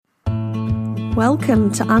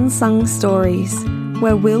Welcome to Unsung Stories,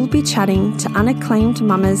 where we'll be chatting to unacclaimed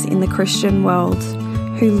mamas in the Christian world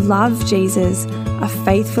who love Jesus, are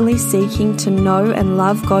faithfully seeking to know and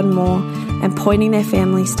love God more and pointing their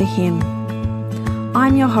families to Him.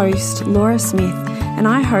 I'm your host, Laura Smith, and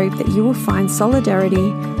I hope that you will find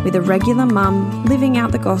solidarity with a regular mum living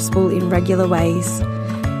out the gospel in regular ways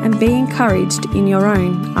and be encouraged in your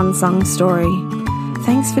own unsung story.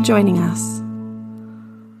 Thanks for joining us.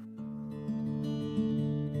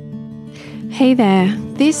 Hey there,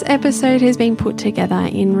 this episode has been put together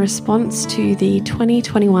in response to the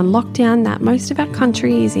 2021 lockdown that most of our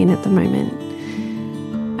country is in at the moment.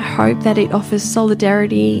 I hope that it offers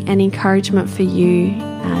solidarity and encouragement for you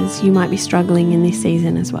as you might be struggling in this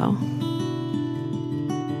season as well.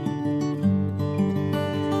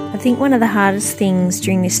 I think one of the hardest things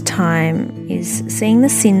during this time is seeing the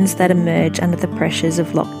sins that emerge under the pressures of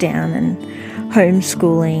lockdown and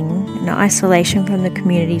homeschooling and isolation from the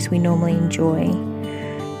communities we normally enjoy.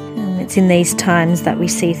 It's in these times that we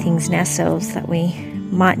see things in ourselves that we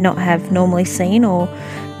might not have normally seen or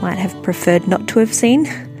might have preferred not to have seen.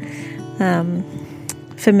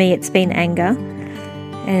 For me, it's been anger,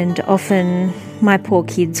 and often my poor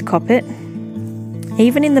kids cop it.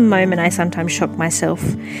 Even in the moment, I sometimes shock myself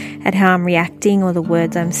at how I'm reacting or the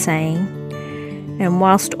words I'm saying. And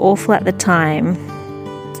whilst awful at the time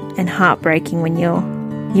and heartbreaking when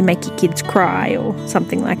you make your kids cry or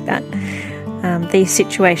something like that, these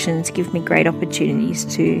situations give me great opportunities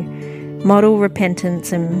to model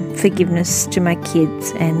repentance and forgiveness to my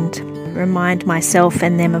kids and remind myself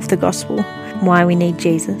and them of the gospel, why we need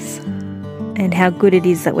Jesus, and how good it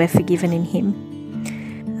is that we're forgiven in Him.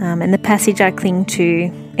 And the passage I cling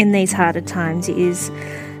to in these harder times is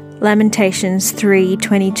Lamentations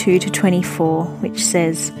 3:22-24, which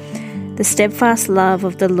says, "The steadfast love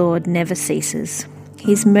of the Lord never ceases.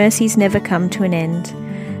 His mercies never come to an end.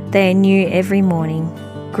 They are new every morning.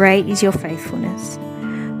 Great is your faithfulness.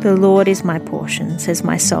 The Lord is my portion, says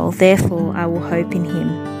my soul. Therefore I will hope in Him."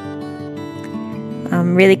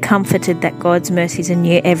 I'm really comforted that God's mercies are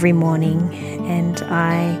new every morning, and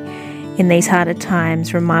I, in these harder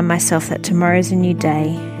times, remind myself that tomorrow is a new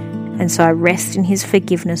day, and so I rest in His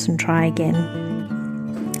forgiveness and try again.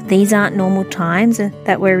 These aren't normal times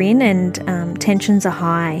that we're in, and tensions are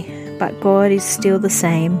high, but God is still the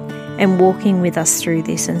same and walking with us through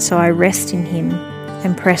this, and so I rest in Him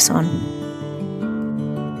and press on.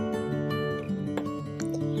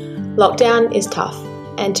 Lockdown is tough,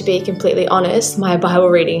 and to be completely honest, my Bible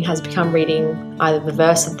reading has become reading either the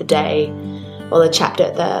verse of the day or the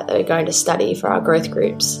chapter that we're going to study for our growth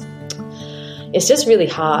groups. It's just really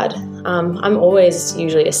hard. I'm always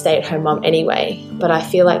usually a stay-at-home mum anyway, but I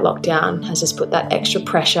feel like lockdown has just put that extra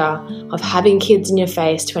pressure of having kids in your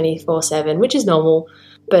face 24/7, which is normal,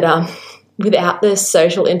 but without the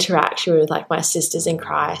social interaction with like my sisters in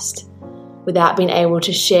Christ, without being able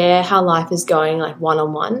to share how life is going like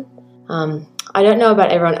one-on-one. I don't know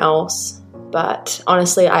about everyone else, but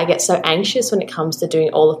honestly, I get so anxious when it comes to doing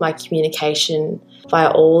all of my communication via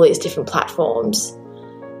all these different platforms.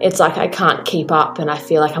 It's like I can't keep up, and I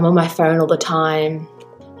feel like I'm on my phone all the time.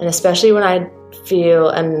 And especially when I feel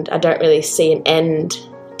and I don't really see an end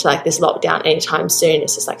to like this lockdown anytime soon,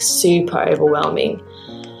 it's just like super overwhelming.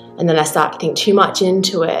 And then I start to think too much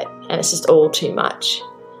into it, and it's just all too much.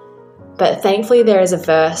 But thankfully there is a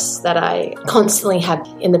verse that I constantly have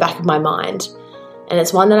in the back of my mind, and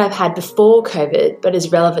it's one that I've had before COVID but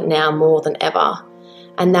is relevant now more than ever.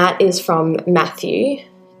 And that is from Matthew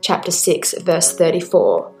chapter 6 verse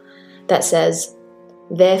 34, that says,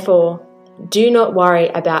 "Therefore do not worry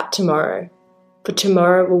about tomorrow, for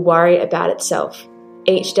tomorrow will worry about itself.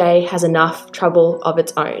 Each day has enough trouble of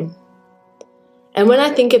its own." And when I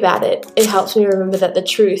think about it, it helps me remember that the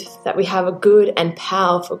truth that we have a good and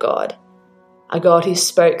powerful God, a God who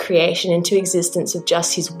spoke creation into existence with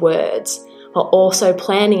just His words, while also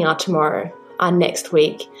planning our tomorrow, our next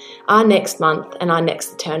week, our next month, and our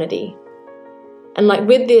next eternity. And like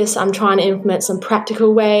with this, I'm trying to implement some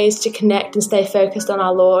practical ways to connect and stay focused on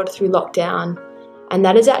our Lord through lockdown. And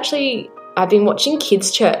that is actually, I've been watching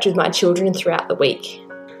kids' church with my children throughout the week.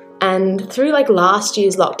 And through like last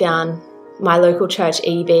year's lockdown, my local church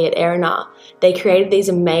EV at Erina, they created these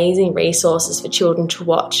amazing resources for children to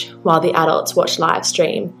watch while the adults watch live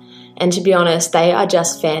stream. And to be honest, they are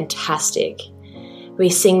just fantastic. We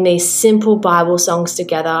sing these simple Bible songs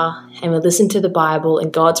together, and we listen to the Bible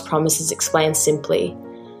and God's promises explained simply.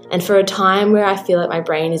 And for a time where I feel like my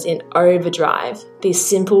brain is in overdrive, this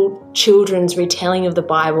simple children's retelling of the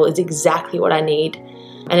Bible is exactly what I need.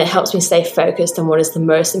 And it helps me stay focused on what is the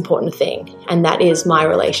most important thing, and that is my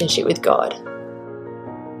relationship with God.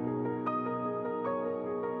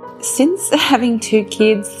 since having 2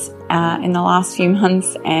 kids in the last few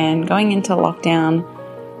months and going into lockdown,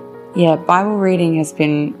 Bible reading has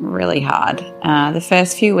been really hard. The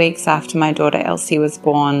first few weeks after my daughter Elsie was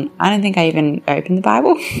born, I don't think I even opened the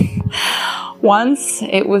Bible once.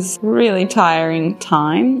 It was really tiring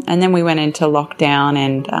time. And then we went into lockdown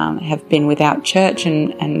and have been without church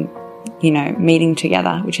and meeting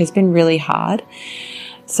together, which has been really hard.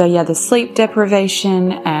 So the sleep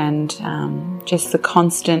deprivation and just the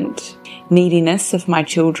constant neediness of my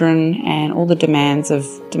children and all the demands of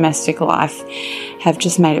domestic life have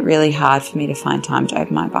just made it really hard for me to find time to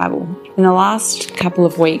open my Bible. In the last couple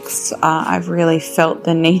of weeks, I've really felt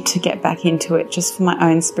the need to get back into it just for my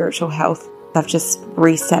own spiritual health. I've just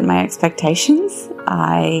reset my expectations.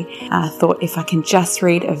 I thought if I can just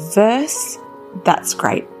read a verse, that's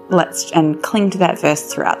great. And cling to that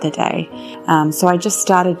verse throughout the day. So I just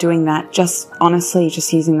started doing that, just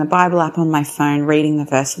using the Bible app on my phone, reading the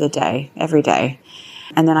verse of the day every day.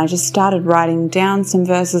 And then I just started writing down some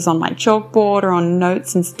verses on my chalkboard or on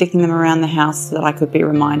notes and sticking them around the house so that I could be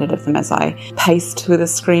reminded of them as I paced with a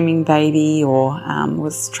screaming baby or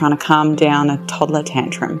was trying to calm down a toddler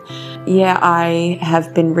tantrum. I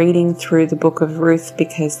have been reading through the book of Ruth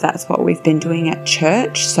because that's what we've been doing at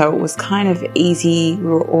church. So it was kind of easy. We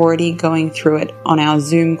were already going through it on our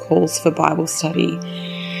Zoom calls for Bible study.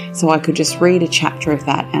 So I could just read a chapter of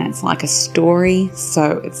that, and it's like a story,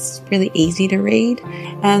 so it's really easy to read.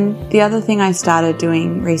 And the other thing I started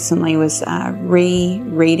doing recently was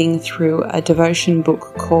rereading through a devotion book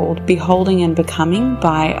called Beholding and Becoming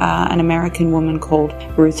by an American woman called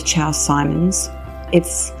Ruth Chou Simons.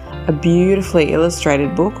 It's a beautifully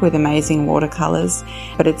illustrated book with amazing watercolors,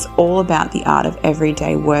 but it's all about the art of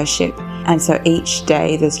everyday worship. And so each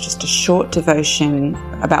day there's just a short devotion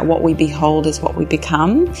about what we behold is what we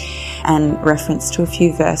become, and reference to a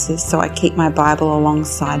few verses. So I keep my Bible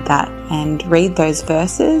alongside that and read those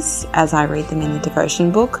verses as I read them in the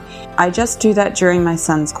devotion book. I just do that during my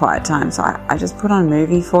son's quiet time. So I just put on a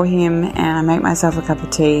movie for him and I make myself a cup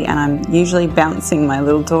of tea, and I'm usually bouncing my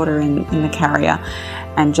little daughter in the carrier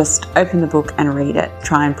and just open the book and read it,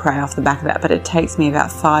 try and pray off the back of that. But it takes me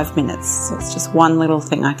about 5 minutes. So it's just one little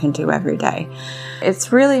thing I can do every day.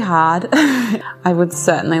 It's really hard. I would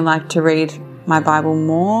certainly like to read my Bible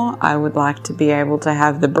more. I would like to be able to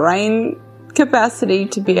have the brain capacity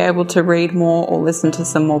to be able to read more or listen to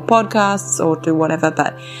some more podcasts or do whatever.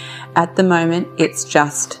 But at the moment, it's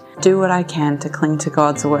just do what I can to cling to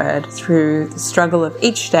God's word through the struggle of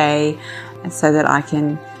each day, so that I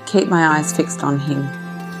can keep my eyes fixed on Him.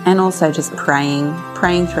 And also just praying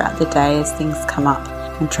throughout the day as things come up,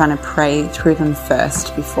 and trying to pray through them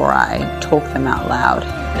first before I talk them out loud.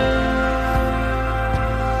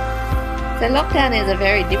 So lockdown is a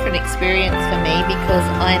very different experience for me because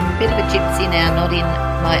I'm a bit of a gypsy now, not in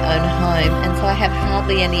my own home, and so I have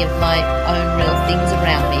hardly any of my own real things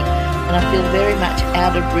around me, and I feel very much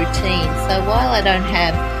out of routine. So while I don't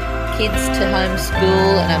have kids to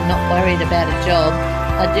homeschool and I'm not worried about a job,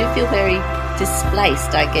 I do feel very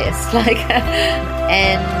displaced, I guess,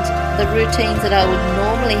 and the routines that I would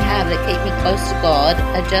normally have that keep me close to God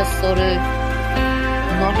are just sort of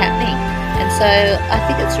not happening. And so I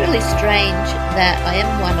think it's really strange that I am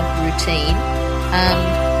one of routine,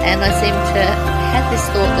 and I seem to have this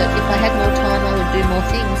thought that if I had more time I would do more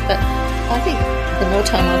things, but I think the more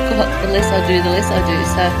time I've got, the less I do,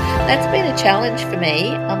 so that's been a challenge for me.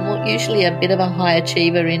 I'm usually a bit of a high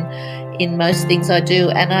achiever in most things I do,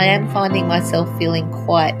 and I am finding myself feeling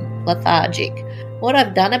quite lethargic. What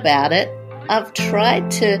I've done about it, I've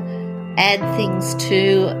tried to add things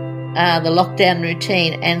to the lockdown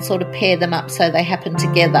routine and sort of pair them up so they happen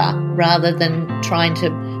together rather than trying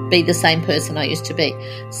to be the same person I used to be.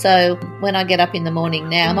 So when I get up in the morning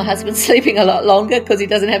now, my husband's sleeping a lot longer because he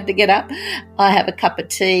doesn't have to get up. I have a cup of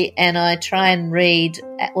tea and I try and read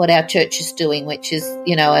what our church is doing, which is,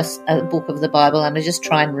 a book of the Bible, and I just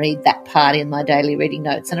try and read that part in my daily reading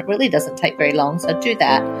notes, and it really doesn't take very long, so I do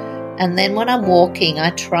that. And then when I'm walking,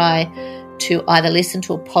 I try to either listen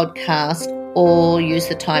to a podcast or use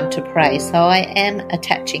the time to pray. So I am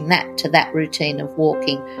attaching that to that routine of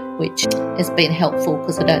walking, which has been helpful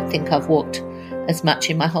because I don't think I've walked as much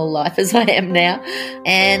in my whole life as I am now.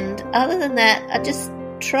 And other than that, I just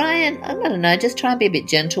try and be a bit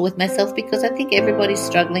gentle with myself because I think everybody's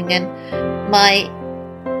struggling, and my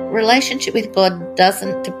relationship with God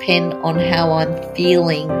doesn't depend on how I'm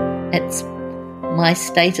feeling. It's my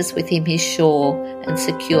status with Him is sure and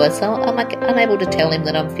secure. So I'm able to tell Him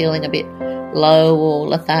that I'm feeling a bit low or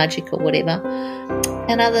lethargic or whatever.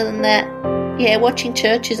 And other than that, watching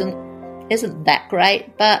church isn't that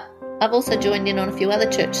great, but I've also joined in on a few other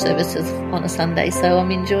church services on a Sunday, so I'm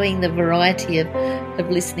enjoying the variety of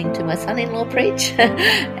listening to my son-in-law preach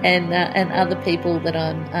and other people that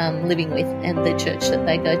I'm living with and the church that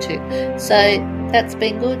they go to. So that's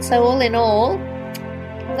been good. So all in all,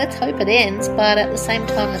 let's hope it ends, but at the same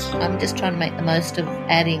time, I'm just trying to make the most of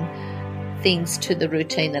adding things to the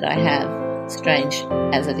routine that I have, strange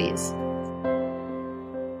as it is.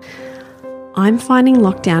 I'm finding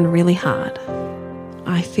lockdown really hard.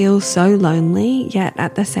 I feel so lonely, yet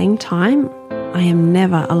at the same time, I am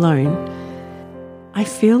never alone. I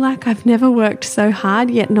feel like I've never worked so hard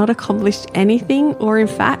yet not accomplished anything, or in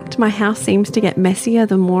fact, my house seems to get messier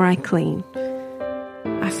the more I clean.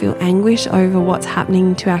 I feel anguish over what's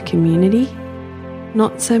happening to our community.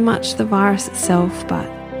 Not so much the virus itself, but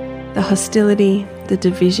the hostility, the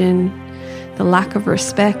division, the lack of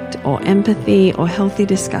respect or empathy or healthy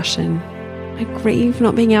discussion. I grieve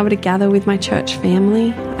not being able to gather with my church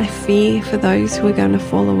family. I fear for those who are going to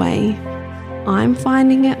fall away. I'm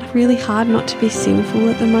finding it really hard not to be sinful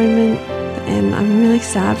at the moment, and I'm really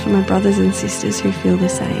sad for my brothers and sisters who feel the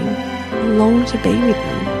same. I long to be with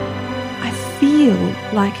them. I feel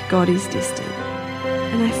like God is distant,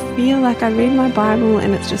 and I feel like I read my Bible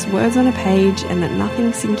and it's just words on a page and that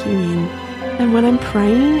nothing's sinking in. And when I'm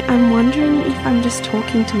praying, I'm wondering if I'm just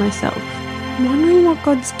talking to myself. I'm wondering what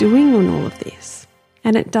God's doing on all of this.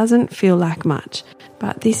 And it doesn't feel like much,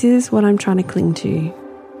 but this is what I'm trying to cling to.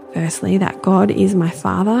 Firstly, that God is my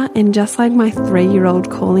Father, and just like my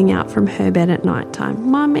 3-year-old calling out from her bed at night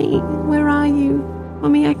time, "Mummy, where are you?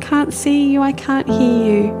 Mummy, I can't see you, I can't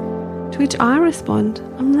hear you." To which I respond,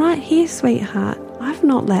 "I'm right here, sweetheart. I've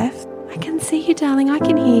not left. I can see you, darling, I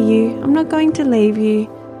can hear you. I'm not going to leave you."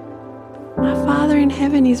 My Father in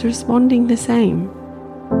heaven is responding the same.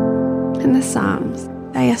 And the Psalms,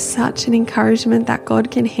 they are such an encouragement that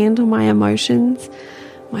God can handle my emotions,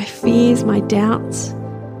 my fears, my doubts.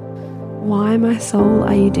 Why, my soul,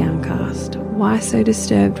 are you downcast? Why so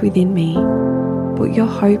disturbed within me? Put your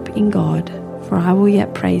hope in God, for I will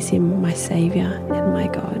yet praise him, my Saviour and my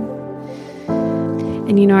God.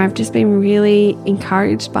 And you know, I've just been really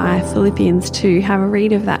encouraged by Philippians 2. Have a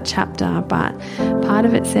read of that chapter, but part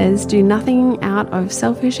of it says, "Do nothing out of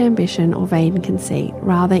selfish ambition or vain conceit.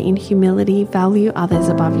 Rather, in humility, value others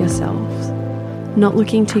above yourselves, not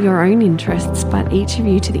looking to your own interests, but each of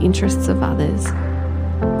you to the interests of others.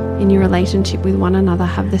 In your relationship with one another,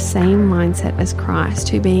 have the same mindset as Christ,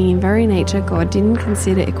 who being in very nature God, didn't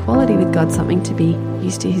consider equality with God something to be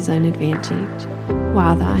used to his own advantage.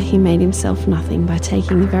 Rather, he made himself nothing by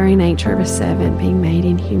taking the very nature of a servant, being made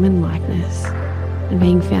in human likeness. And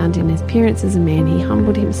being found in appearance as a man, he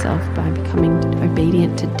humbled himself by becoming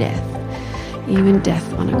obedient to death, even death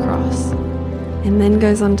on a cross." And then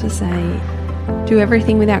goes on to say, "Do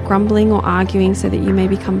everything without grumbling or arguing, so that you may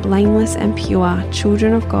become blameless and pure,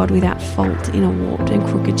 children of God without fault in a warped and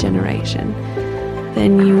crooked generation.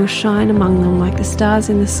 Then you will shine among them like the stars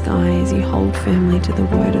in the sky as you hold firmly to the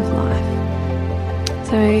word of life."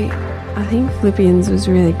 So I think Philippians was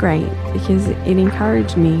really great because it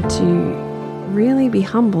encouraged me to really be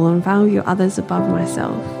humble and value others above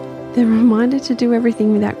myself. The reminder to do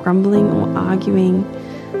everything without grumbling or arguing,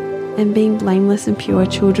 and being blameless and pure,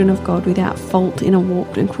 children of God without fault in a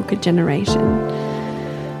warped and crooked generation.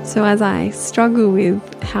 So as I struggle with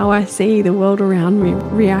how I see the world around me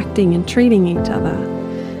reacting and treating each other,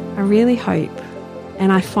 I really hope,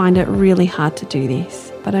 and I find it really hard to do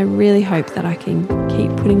this, but I really hope that I can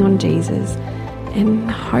keep putting on Jesus and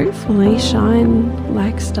hopefully shine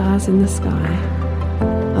like stars in the sky.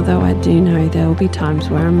 Although I do know there will be times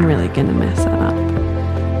where I'm really going to mess that up.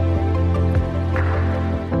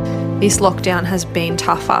 This lockdown has been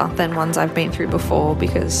tougher than ones I've been through before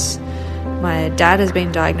because my dad has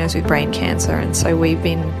been diagnosed with brain cancer, and so we've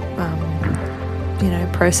been,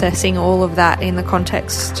 processing all of that in the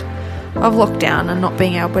context of lockdown and not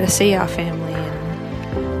being able to see our family,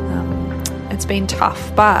 and it's been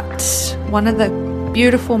tough. But one of the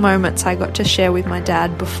beautiful moments I got to share with my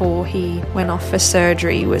dad before he went off for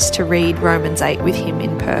surgery was to read Romans 8 with him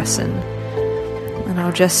in person. And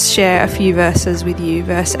I'll just share a few verses with you.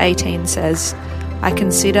 Verse 18 says, "I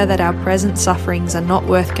consider that our present sufferings are not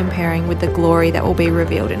worth comparing with the glory that will be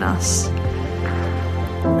revealed in us."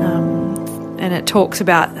 And it talks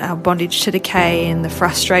about our bondage to decay and the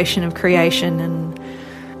frustration of creation and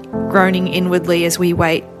groaning inwardly as we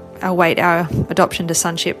await our adoption to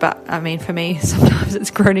sonship. But I mean, for me, sometimes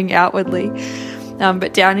it's groaning outwardly.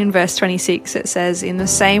 But down in verse 26, it says, "In the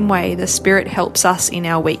same way, the Spirit helps us in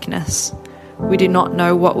our weakness. We do not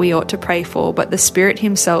know what we ought to pray for, but the Spirit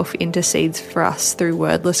himself intercedes for us through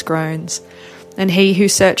wordless groans. And he who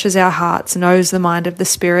searches our hearts knows the mind of the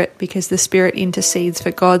Spirit, because the Spirit intercedes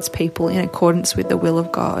for God's people in accordance with the will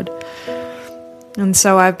of God. And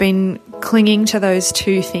so I've been clinging to those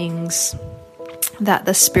two things, that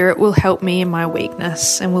the Spirit will help me in my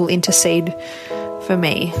weakness and will intercede for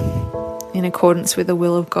me in accordance with the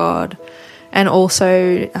will of God. And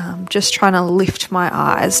also just trying to lift my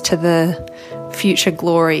eyes to the future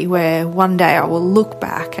glory, where one day I will look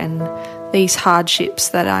back and these hardships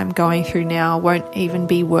that I'm going through now won't even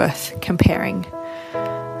be worth comparing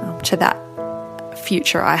to that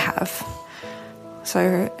future I have.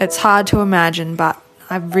 So it's hard to imagine, but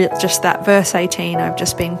just that verse 18 I've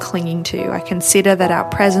just been clinging to. I consider that our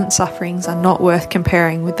present sufferings are not worth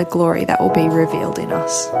comparing with the glory that will be revealed in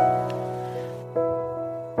us.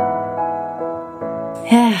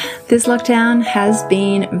 Yeah, this lockdown has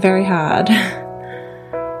been very hard.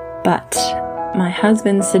 But my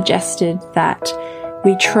husband suggested that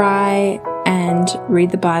we try and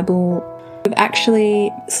read the Bible. We've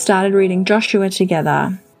actually started reading Joshua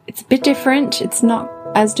together. It's a bit different. It's not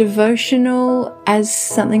as devotional as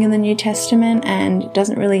something in the New Testament, and it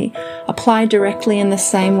doesn't really apply directly in the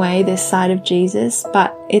same way this side of Jesus,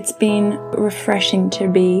 but it's been refreshing to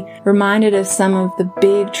be reminded of some of the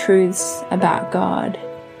big truths about God.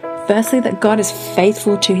 Firstly, that God is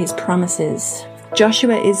faithful to his promises.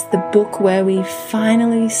 Joshua is the book where we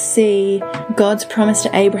finally see God's promise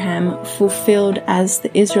to Abraham fulfilled as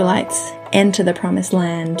the Israelites enter the promised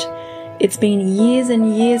land. It's been years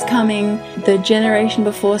and years coming. The generation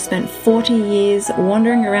before spent 40 years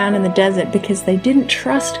wandering around in the desert because they didn't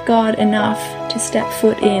trust God enough to step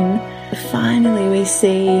foot in. Finally, we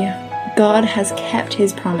see God has kept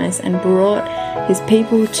his promise and brought his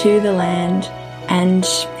people to the land, and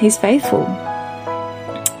he's faithful.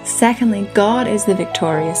 Secondly, God is the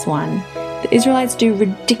victorious one. The Israelites do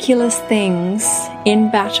ridiculous things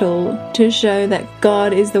in battle to show that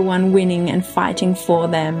God is the one winning and fighting for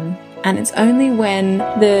them. And it's only when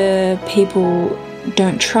the people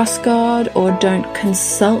don't trust God or don't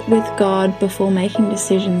consult with God before making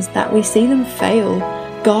decisions that we see them fail.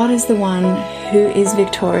 God is the one who is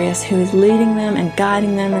victorious, who is leading them and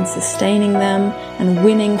guiding them and sustaining them and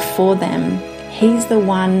winning for them. He's the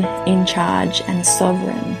one in charge and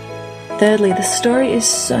sovereign. Thirdly, the story is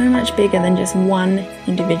so much bigger than just one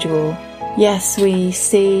individual. Yes, we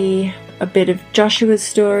see a bit of Joshua's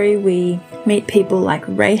story. We meet people like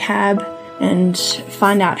Rahab and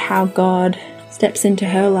find out how God steps into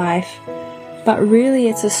her life. But really,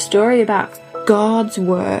 it's a story about God's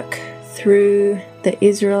work through the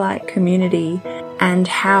Israelite community and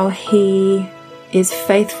how he is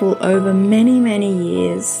faithful over many, many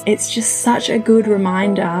years. It's just such a good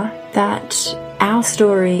reminder that our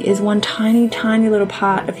story is one tiny, tiny little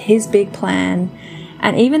part of his big plan.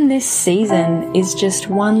 And even this season is just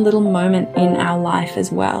one little moment in our life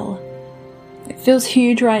as well. It feels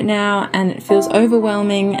huge right now and it feels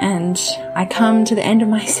overwhelming, and I come to the end of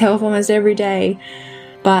myself almost every day.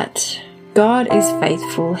 But God is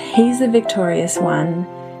faithful. He's the victorious one.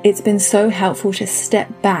 It's been so helpful to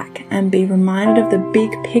step back and be reminded of the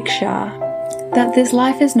big picture, that this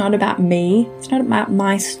life is not about me, it's not about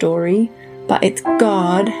my story, but it's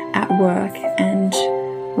God at work, and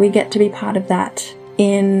we get to be part of that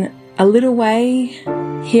in a little way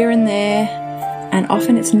here and there, and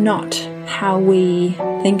often it's not how we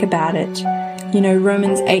think about it. You know,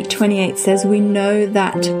 Romans 8:28 says, we know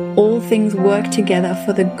that all things work together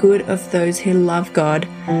for the good of those who love God,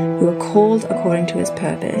 who are called according to his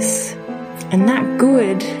purpose. And that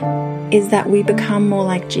good is that we become more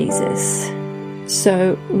like Jesus.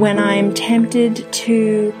 So when I'm tempted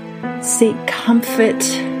to seek comfort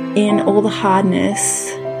in all the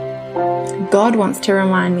hardness, God wants to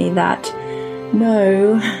remind me that,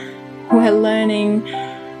 no, we're learning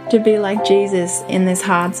to be like Jesus in this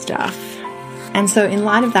hard stuff. And so in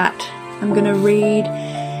light of that, I'm going to read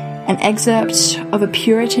an excerpt of a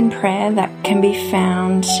Puritan prayer that can be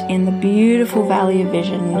found in the beautiful Valley of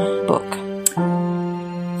Vision book.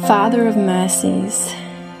 Father of mercies,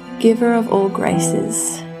 giver of all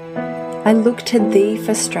graces, I look to thee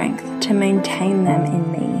for strength to maintain them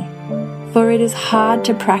in me. For it is hard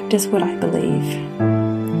to practice what I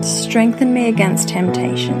believe. Strengthen me against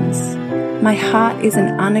temptations. My heart is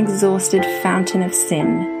an unexhausted fountain of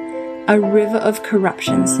sin, a river of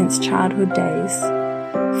corruption since childhood days,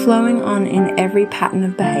 flowing on in every pattern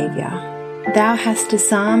of behaviour. Thou hast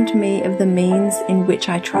disarmed me of the means in which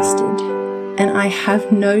I trusted, and I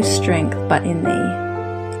have no strength but in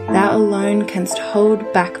thee. Thou alone canst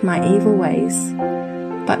hold back my evil ways,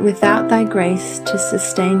 but without thy grace to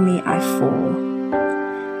sustain me I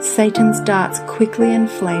fall. Satan's darts quickly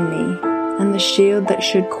enflame me, and the shield that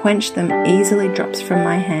should quench them easily drops from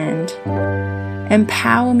my hand.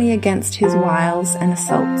 Empower me against his wiles and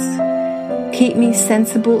assaults. Keep me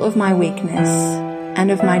sensible of my weakness and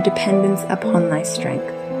of my dependence upon thy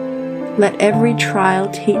strength. Let every trial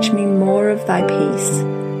teach me more of thy peace,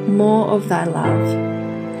 more of thy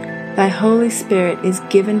love. Thy Holy Spirit is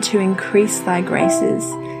given to increase thy graces,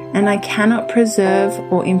 and I cannot preserve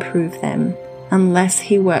or improve them unless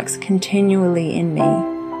he works continually in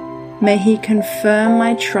me. May he confirm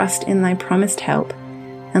my trust in thy promised help,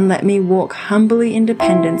 and let me walk humbly in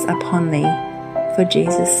dependence upon thee, for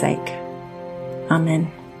Jesus' sake.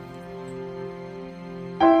 Amen.